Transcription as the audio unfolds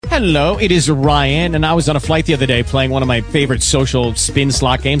Hello, it is Ryan, and I was on a flight the other day playing one of my favorite social spin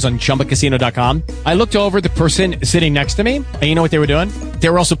slot games on ChumbaCasino.com. I looked over at the person sitting next to me, and you know what they were doing? They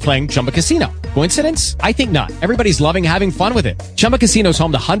were also playing Chumba Casino. Coincidence? I think not. Everybody's loving having fun with it. Chumba Casino is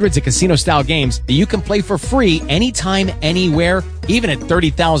home to hundreds of casino-style games that you can play for free anytime, anywhere, even at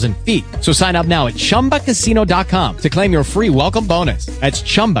 30,000 feet. So sign up now at ChumbaCasino.com to claim your free welcome bonus. That's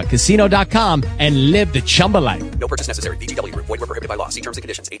ChumbaCasino.com and live the Chumba life. No purchase necessary. VGW. Void where prohibited by law. See terms and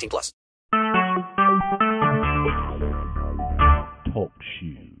conditions. 18+. Talk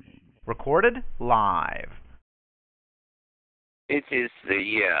shoes. Recorded live. It is the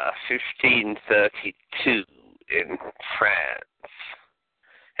year 1532 in France,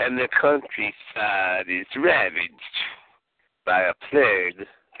 and the countryside is ravaged by a plague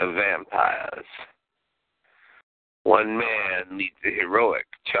of vampires. One man leads a heroic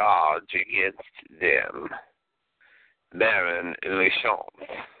charge against them, Baron Lechamp.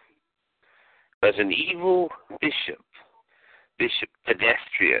 But an evil Bishop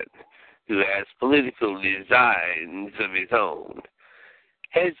Pedestrian, who has political designs of his own,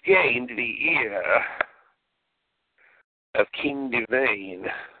 has gained the ear of King Devane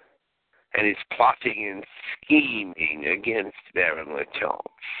and is plotting and scheming against Baron Lechamp.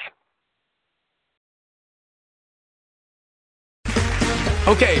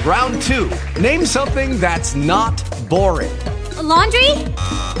 Okay, round two. Name something that's not boring. A laundry?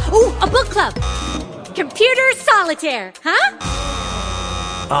 Ooh, a book club. Computer solitaire, huh?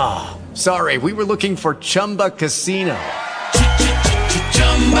 Ah, sorry, we were looking for Chumba Casino.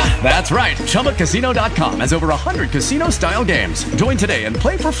 That's right, ChumbaCasino.com has over 100 casino-style games. Join today and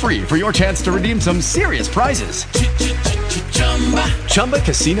play for free for your chance to redeem some serious prizes.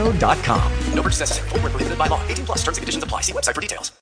 ChumbaCasino.com. No purchase necessary. Void where prohibited by law. 18+. Terms and conditions apply. See website for details.